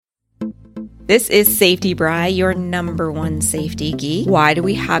This is Safety Bri, your number one safety geek. Why do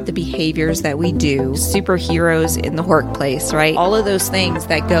we have the behaviors that we do? Superheroes in the workplace, right? All of those things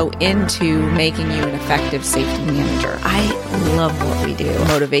that go into making you an effective safety manager. I love what we do.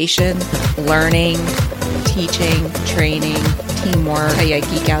 Motivation, learning, teaching, training, teamwork. I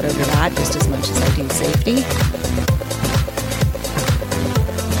geek out over that just as much as I do safety.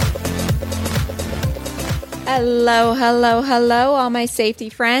 Hello, hello, hello, all my safety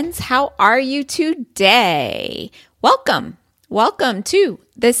friends. How are you today? Welcome to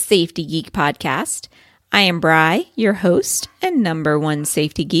the Safety Geek Podcast. I am Bri, your host and number one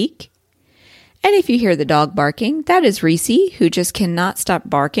safety geek. And if you hear the dog barking, that is Reese, who just cannot stop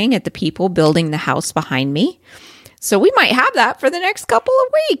barking at the people building the house behind me. So we might have that for the next couple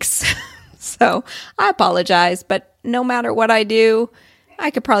of weeks. So I apologize, but no matter what I do, I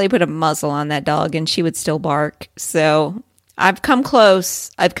could probably put a muzzle on that dog and she would still bark. So I've come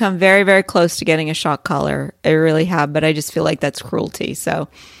close. I've come very, very close to getting a shock collar. I really have, but I just feel like that's cruelty. So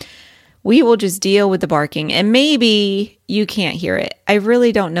we will just deal with the barking, and maybe you can't hear it. I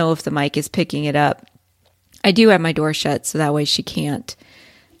really don't know if the mic is picking it up. I do have my door shut, so that way she can't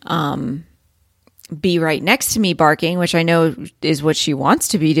be right next to me barking, which I know is what she wants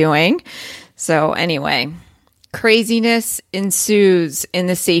to be doing. So anyway, craziness ensues in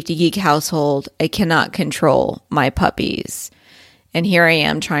the Safety Geek household. I cannot control my puppies. And here I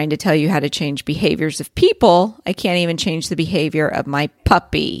am trying to tell you how to change behaviors of people. I can't even change the behavior of my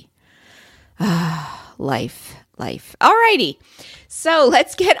puppy. Life. Alrighty. So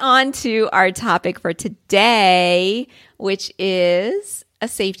let's get on to our topic for today, which is a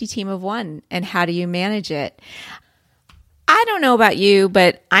safety team of one and how do you manage it? I don't know about you,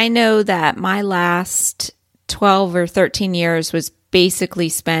 but I know that my last 12 or 13 years was basically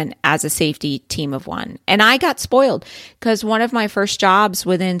spent as a safety team of one. And I got spoiled because one of my first jobs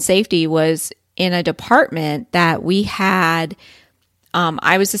within safety was in a department that we had.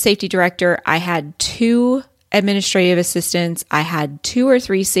 I was the safety director. I had 2 administrative assistants. I had 2 or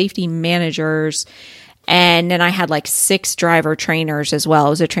 3 safety managers. And then I had like 6 driver trainers as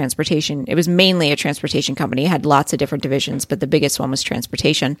well. It was mainly a transportation company. It had lots of different divisions, but the biggest one was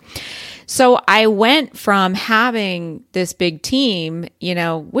transportation. So I went from having this big team,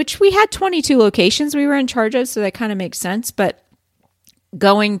 which we had 22 locations we were in charge of. So that kind of makes sense. But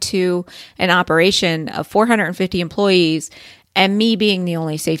going to an operation of 450 employees and me being the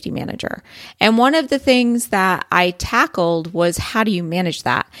only safety manager. And one of the things that I tackled was, how do you manage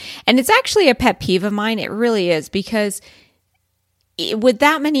that? And it's actually a pet peeve of mine. It really is, because with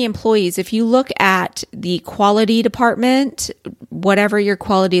that many employees, if you look at the quality department, whatever your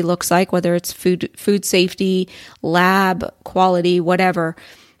quality looks like, whether it's food safety, lab quality, whatever,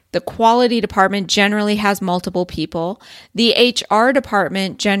 the quality department generally has multiple people. The HR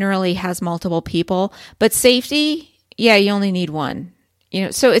department generally has multiple people, but safety, yeah, you only need one,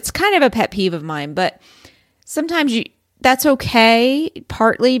 so it's kind of a pet peeve of mine, but sometimes that's okay,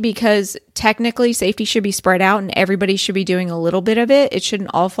 partly because technically safety should be spread out and everybody should be doing a little bit of it. It shouldn't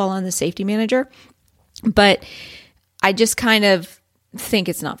all fall on the safety manager, but I just kind of think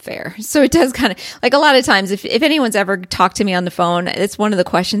it's not fair. So it does kind of, like, a lot of times, if anyone's ever talked to me on the phone, it's one of the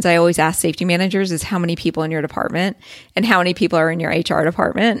questions I always ask safety managers is, how many people in your department and how many people are in your HR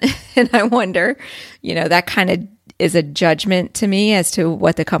department? And I wonder, that kind of is a judgment to me as to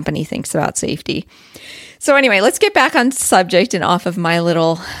what the company thinks about safety. So anyway, let's get back on subject and off of my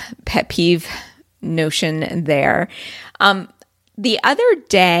little pet peeve notion there. The other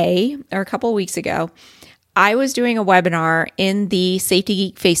day, or a couple of weeks ago, I was doing a webinar in the Safety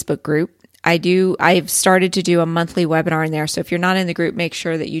Geek Facebook group. I've started to do a monthly webinar in there. So if you're not in the group, make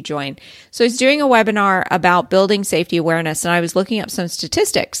sure that you join. So I was doing a webinar about building safety awareness, and I was looking up some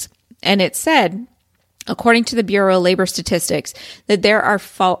statistics, and it said, according to the Bureau of Labor Statistics, that there are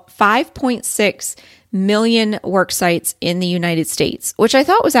 5.6 million work sites in the United States, which I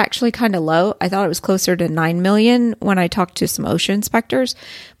thought was actually kind of low. I thought it was closer to 9 million when I talked to some OSHA inspectors.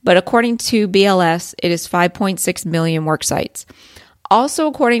 But according to BLS, it is 5.6 million work sites. Also,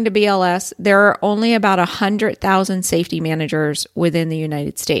 according to BLS, there are only about 100,000 safety managers within the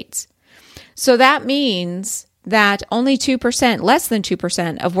United States. So that means that only 2%, less than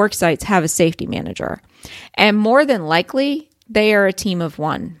 2% of work sites have a safety manager. And more than likely, they are a team of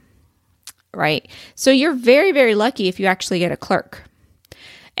one, right? So you're very, very lucky if you actually get a clerk.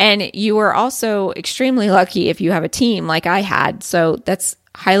 And you are also extremely lucky if you have a team like I had. So that's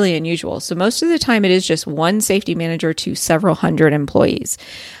highly unusual. So most of the time it is just one safety manager to several hundred employees.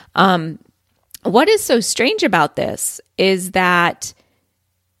 What is so strange about this is that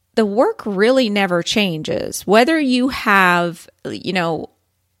the work really never changes. Whether you have,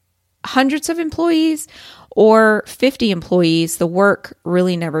 hundreds of employees or 50 employees, the work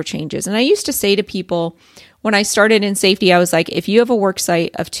really never changes. And I used to say to people when I started in safety, I was like, if you have a work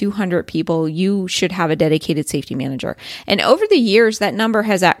site of 200 people, you should have a dedicated safety manager. And over the years, that number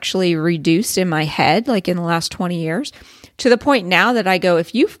has actually reduced in my head, like in the last 20 years, to the point now that I go,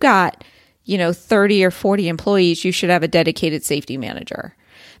 if you've got, 30 or 40 employees, you should have a dedicated safety manager,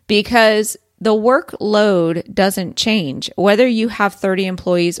 because the workload doesn't change. Whether you have 30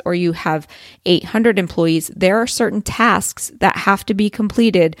 employees or you have 800 employees, there are certain tasks that have to be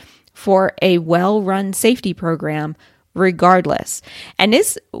completed for a well-run safety program regardless. And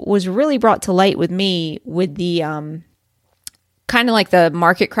this was really brought to light with me with the kind of like the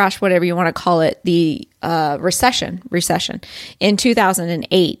market crash, whatever you want to call it, the recession in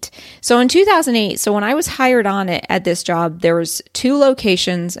 2008. So in 2008, so when I was hired on it at this job, there was 2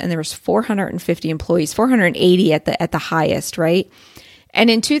 locations and there was 450 employees, 480 at the highest, right? And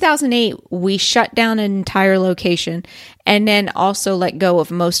in 2008, we shut down an entire location and then also let go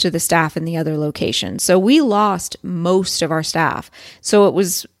of most of the staff in the other location. So we lost most of our staff. So it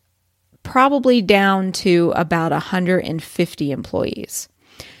was probably down to about 150 employees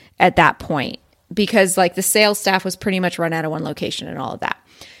at that point, because like the sales staff was pretty much run out of one location and all of that.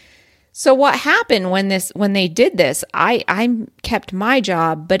 So what happened when they did this, I kept my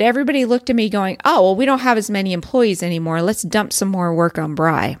job, but everybody looked at me going, oh, well, we don't have as many employees anymore. Let's dump some more work on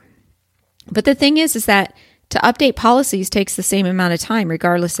Bry. But the thing is that to update policies takes the same amount of time,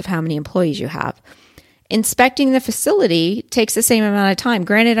 regardless of how many employees you have. Inspecting the facility takes the same amount of time.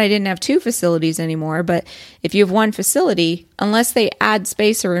 Granted, I didn't have 2 facilities anymore, but if you have one facility, unless they add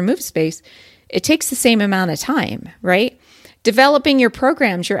space or remove space, it takes the same amount of time, right? Developing your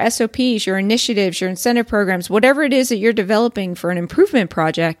programs, your SOPs, your initiatives, your incentive programs, whatever it is that you're developing for an improvement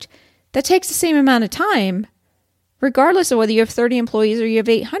project, that takes the same amount of time, regardless of whether you have 30 employees or you have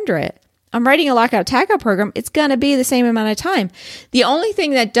 800. I'm writing a lockout tagout program. It's going to be the same amount of time. The only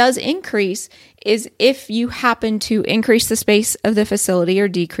thing that does increase is if you happen to increase the space of the facility or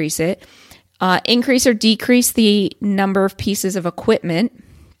decrease it, increase or decrease the number of pieces of equipment,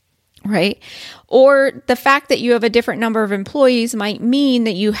 right? Or the fact that you have a different number of employees might mean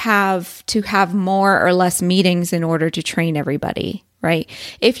that you have to have more or less meetings in order to train everybody, right?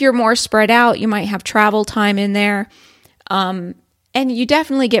 If you're more spread out, you might have travel time in there. And you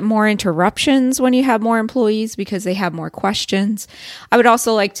definitely get more interruptions when you have more employees because they have more questions. I would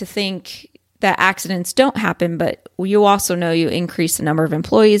also like to think that accidents don't happen, but you also know you increase the number of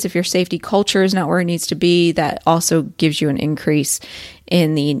employees. If your safety culture is not where it needs to be, that also gives you an increase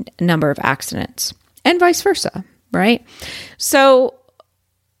in the number of accidents and vice versa, right? So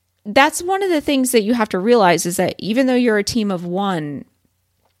that's one of the things that you have to realize is that even though you're a team of 1,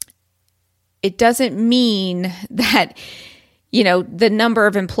 it doesn't mean that the number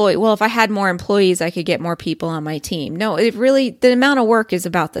of employees, well, if I had more employees, I could get more people on my team. No, the amount of work is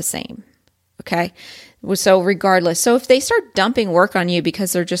about the same. Okay. So regardless, so if they start dumping work on you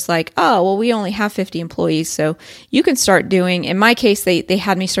because they're just like, oh, well, we only have 50 employees. So you can start doing, in my case, they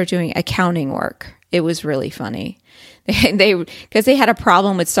had me start doing accounting work. It was really funny. Because they had a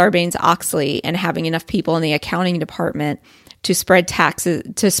problem with Sarbanes-Oxley and having enough people in the accounting department to spread tasks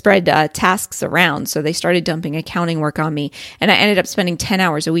around. So they started dumping accounting work on me. And I ended up spending 10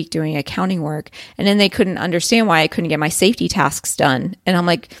 hours a week doing accounting work. And then they couldn't understand why I couldn't get my safety tasks done. And I'm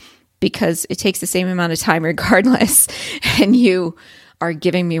like, because it takes the same amount of time regardless. And you are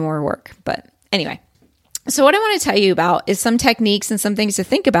giving me more work. But anyway, so what I want to tell you about is some techniques and some things to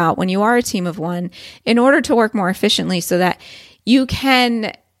think about when you are a team of 1 in order to work more efficiently so that you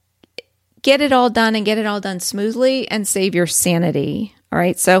can get it all done and get it all done smoothly and save your sanity. All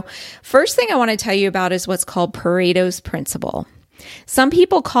right. So first thing I want to tell you about is what's called Pareto's Principle. Some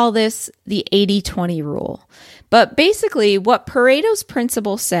people call this the 80-20 rule. But basically what Pareto's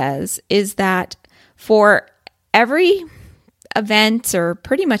Principle says is that for every event or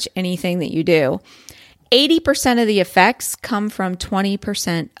pretty much anything that you do, 80% of the effects come from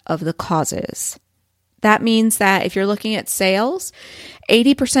 20% of the causes. That means that if you're looking at sales,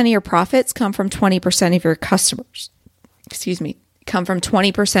 80% of your profits come from 20% of your customers. Come from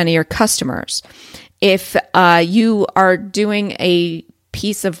 20% of your customers. If you are doing a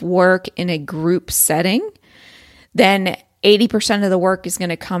piece of work in a group setting, then 80% of the work is going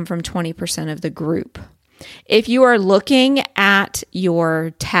to come from 20% of the group. If you are looking at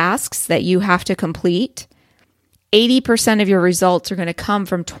your tasks that you have to complete, 80% of your results are going to come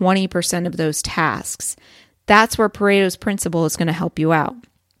from 20% of those tasks. That's where Pareto's Principle is going to help you out.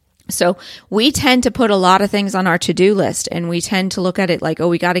 So we tend to put a lot of things on our to-do list and we tend to look at it like, oh,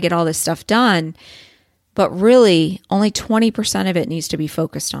 we got to get all this stuff done. But really, only 20% of it needs to be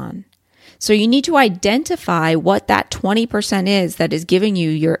focused on. So you need to identify what that 20% is that is giving you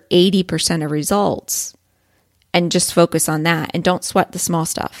your 80% of results and just focus on that and don't sweat the small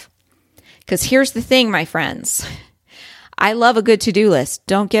stuff. Because here's the thing, my friends. I love a good to-do list.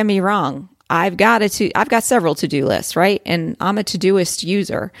 Don't get me wrong. I've got several to-do lists, right? And I'm a to-doist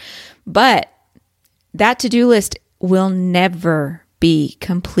user. But that to-do list will never be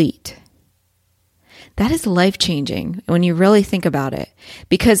complete. That is life-changing when you really think about it.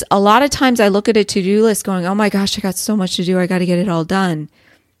 Because a lot of times I look at a to-do list going, oh my gosh, I got so much to do. I got to get it all done.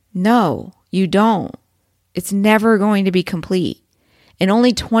 No, you don't. It's never going to be complete. And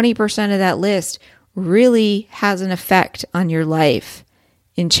only 20% of that list really has an effect on your life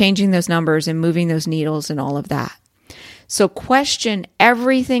in changing those numbers and moving those needles and all of that. So question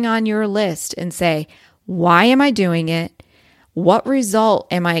everything on your list and say, why am I doing it? What result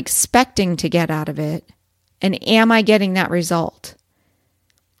am I expecting to get out of it? And am I getting that result?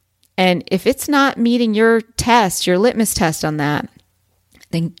 And if it's not meeting your test, your litmus test on that,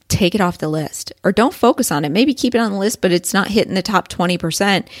 then take it off the list or don't focus on it. Maybe keep it on the list, but it's not hitting the top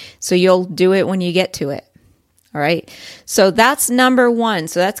 20%. So you'll do it when you get to it. All right. So that's number one.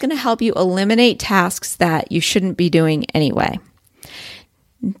 So that's going to help you eliminate tasks that you shouldn't be doing anyway.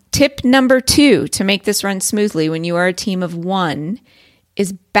 Tip number 2 to make this run smoothly when you are a team of 1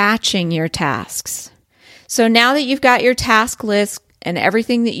 is batching your tasks. So now that you've got your task list and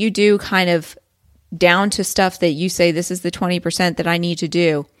everything that you do kind of down to stuff that you say, this is the 20% that I need to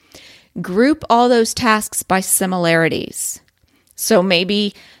do, group all those tasks by similarities. So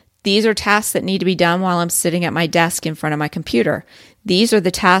maybe these are tasks that need to be done while I'm sitting at my desk in front of my computer. These are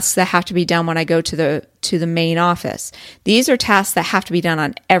the tasks that have to be done when I go to the main office. These are tasks that have to be done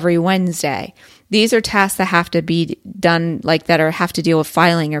on every Wednesday. These are tasks that have to be done have to deal with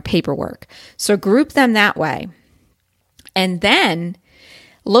filing or paperwork. So group them that way. And then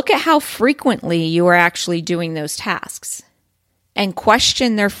look at how frequently you are actually doing those tasks and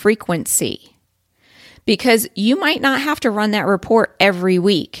question their frequency. Because you might not have to run that report every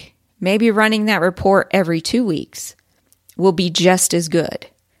week. Maybe running that report every 2 weeks will be just as good,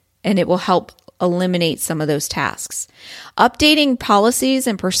 and it will help eliminate some of those tasks. Updating policies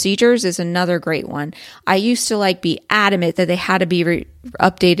and procedures is another great one. I used to be adamant that they had to be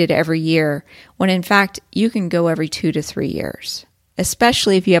updated every year, when in fact you can go every 2 to 3 years,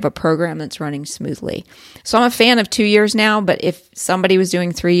 especially if you have a program that's running smoothly. So I'm a fan of 2 years now, but if somebody was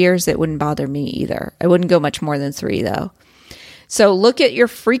doing 3 years, it wouldn't bother me either. I wouldn't go much more than 3 though. So look at your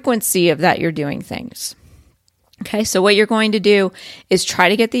frequency of that you're doing things. Okay, so what you're going to do is try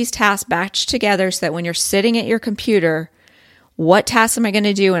to get these tasks batched together so that when you're sitting at your computer, what tasks am I going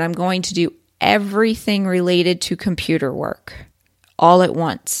to do? And I'm going to do everything related to computer work all at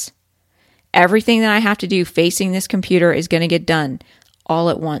once. Everything that I have to do facing this computer is going to get done all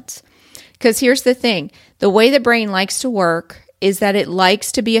at once. Because here's the thing, the way the brain likes to work is that it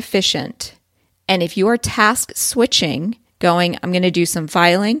likes to be efficient. And if you are task switching, going, I'm going to do some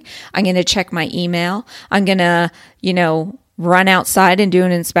filing, I'm going to check my email, I'm going to, run outside and do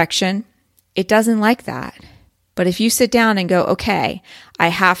an inspection, it doesn't like that. But if you sit down and go, okay, I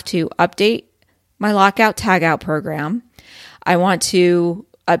have to update my lockout tagout program, I want to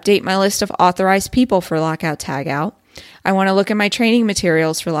update my list of authorized people for lockout tagout, I want to look at my training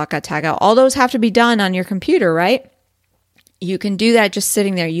materials for lockout tagout, all those have to be done on your computer, right? You can do that just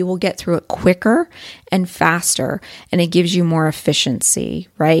sitting there. You will get through it quicker and faster, and it gives you more efficiency,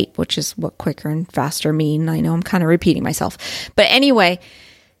 right? Which is what quicker and faster mean. I know I'm kind of repeating myself. But anyway,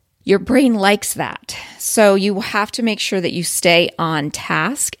 your brain likes that. So you have to make sure that you stay on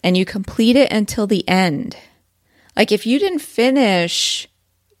task and you complete it until the end. Like if you didn't finish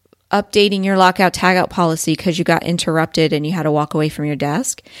updating your lockout tagout policy because you got interrupted and you had to walk away from your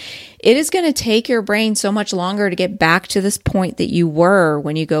desk, it is going to take your brain so much longer to get back to this point that you were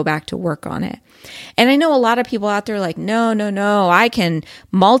when you go back to work on it. And I know a lot of people out there are like, no, I can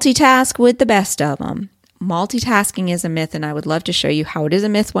multitask with the best of them. Multitasking is a myth, and I would love to show you how it is a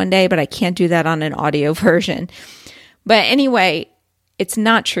myth one day, but I can't do that on an audio version. But anyway, it's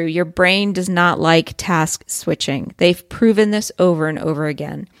not true. Your brain does not like task switching. They've proven this over and over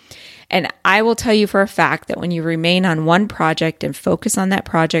again. And I will tell you for a fact that when you remain on one project and focus on that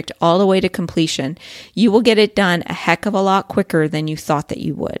project all the way to completion, you will get it done a heck of a lot quicker than you thought that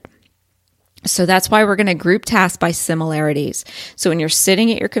you would. So that's why we're going to group tasks by similarities. So when you're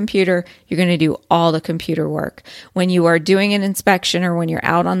sitting at your computer, you're going to do all the computer work. When you are doing an inspection or when you're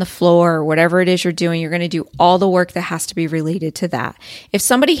out on the floor or whatever it is you're doing, you're going to do all the work that has to be related to that. If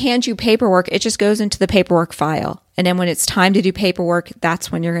somebody hands you paperwork, it just goes into the paperwork file. And then when it's time to do paperwork,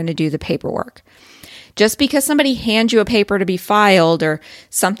 that's when you're going to do the paperwork. Just because somebody hands you a paper to be filed or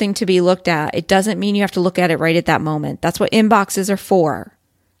something to be looked at, it doesn't mean you have to look at it right at that moment. That's what inboxes are for.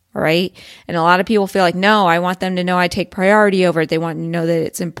 All right. And a lot of people feel like, no, I want them to know I take priority over it. They want to know that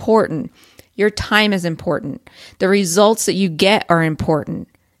it's important. Your time is important. The results that you get are important,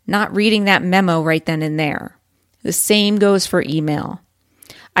 not reading that memo right then and there. The same goes for email.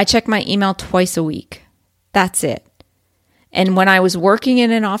 I check my email twice a week. That's it. And when I was working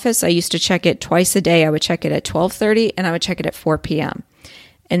in an office, I used to check it twice a day. I would check it at 12:30 and I would check it at 4 p.m.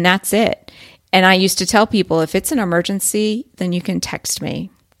 And that's it. And I used to tell people, if it's an emergency, then you can text me.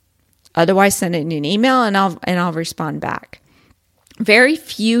 Otherwise, send it in an email and I'll respond back. Very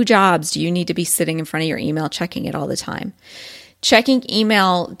few jobs do you need to be sitting in front of your email checking it all the time. Checking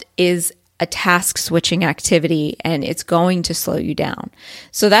email is a task switching activity and it's going to slow you down.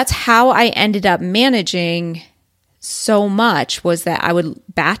 So that's how I ended up managing so much, was that I would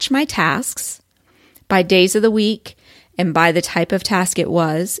batch my tasks by days of the week and by the type of task it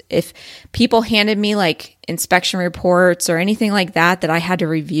was. If people handed me like inspection reports or anything like that I had to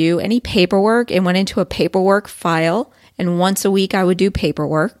review, any paperwork, it went into a paperwork file. And once a week I would do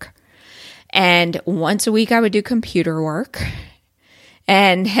paperwork. And once a week I would do computer work.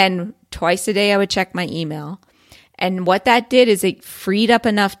 And twice a day I would check my email. And what that did is it freed up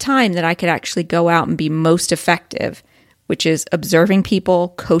enough time that I could actually go out and be most effective, which is observing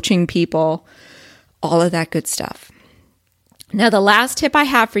people, coaching people, all of that good stuff. Now, the last tip I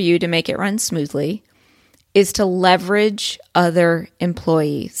have for you to make it run smoothly is to leverage other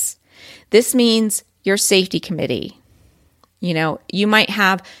employees. This means your safety committee. You know, you might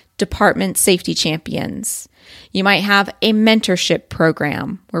have department safety champions. You might have a mentorship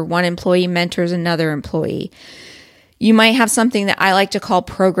program where one employee mentors another employee. You might have something that I like to call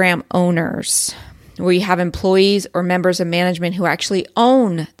program owners, where you have employees or members of management who actually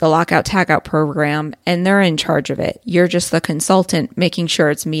own the lockout tagout program and they're in charge of it. You're just the consultant making sure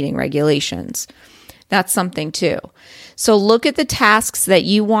it's meeting regulations. That's something too. So look at the tasks that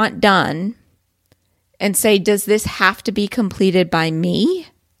you want done and say, does this have to be completed by me?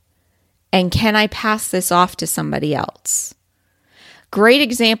 And can I pass this off to somebody else? Great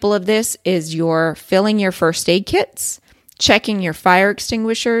example of this is your filling your first aid kits, checking your fire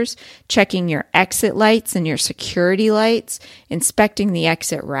extinguishers, checking your exit lights and your security lights, inspecting the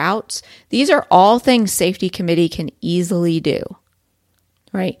exit routes. These are all things safety committee can easily do,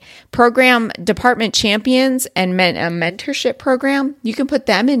 right? Program department champions and a mentorship program, you can put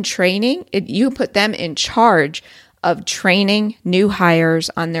them in training. You can put them in charge of training new hires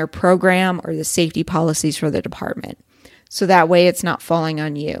on their program or the safety policies for the department. So that way it's not falling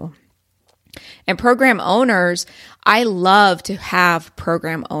on you. And program owners, I love to have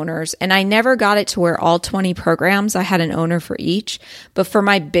program owners. And I never got it to where all 20 programs, I had an owner for each. But for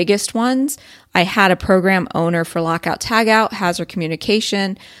my biggest ones, I had a program owner for lockout tagout, hazard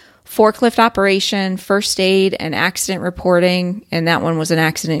communication, forklift operation, first aid, and accident reporting. And that one was an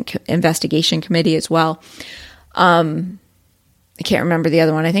accident investigation committee as well. I can't remember the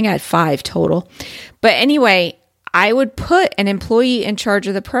other one. I think I had 5 total. But anyway, I would put an employee in charge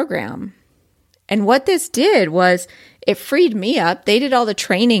of the program. And what this did was it freed me up. They did all the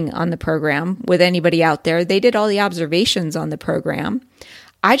training on the program with anybody out there. They did all the observations on the program.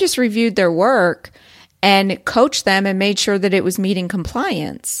 I just reviewed their work and coached them and made sure that it was meeting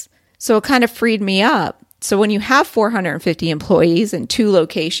compliance. So it kind of freed me up. So when you have 450 employees in 2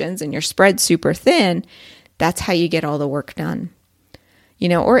 locations and you're spread super thin, that's how you get all the work done. You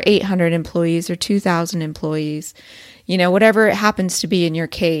know, or 800 employees or 2,000 employees, you know, whatever it happens to be in your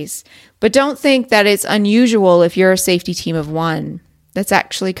case. But don't think that it's unusual if you're a safety team of 1. That's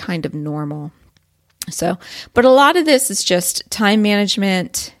actually kind of normal. So, but a lot of this is just time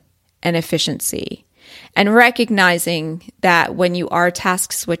management and efficiency and recognizing that when you are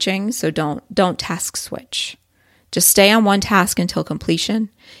task switching, so don't task switch. Just stay on one task until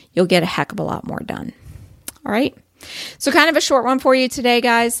completion. You'll get a heck of a lot more done. All right. So kind of a short one for you today,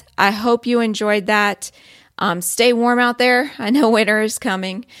 guys. I hope you enjoyed that. Stay warm out there. I know winter is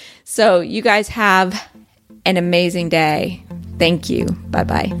coming. So you guys have an amazing day. Thank you.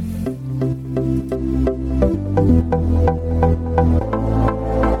 Bye-bye.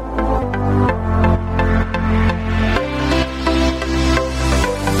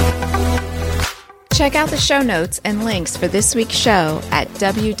 Check out the show notes and links for this week's show at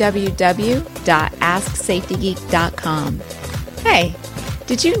www.asksafetygeek.com. Hey,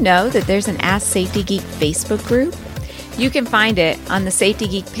 did you know that there's an Ask Safety Geek Facebook group? You can find it on the Safety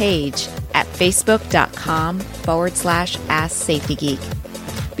Geek page at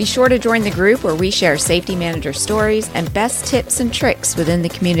facebook.com/AskSafetyGeek. Be sure to join the group where we share safety manager stories and best tips and tricks within the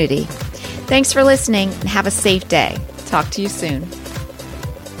community. Thanks for listening and have a safe day. Talk to you soon.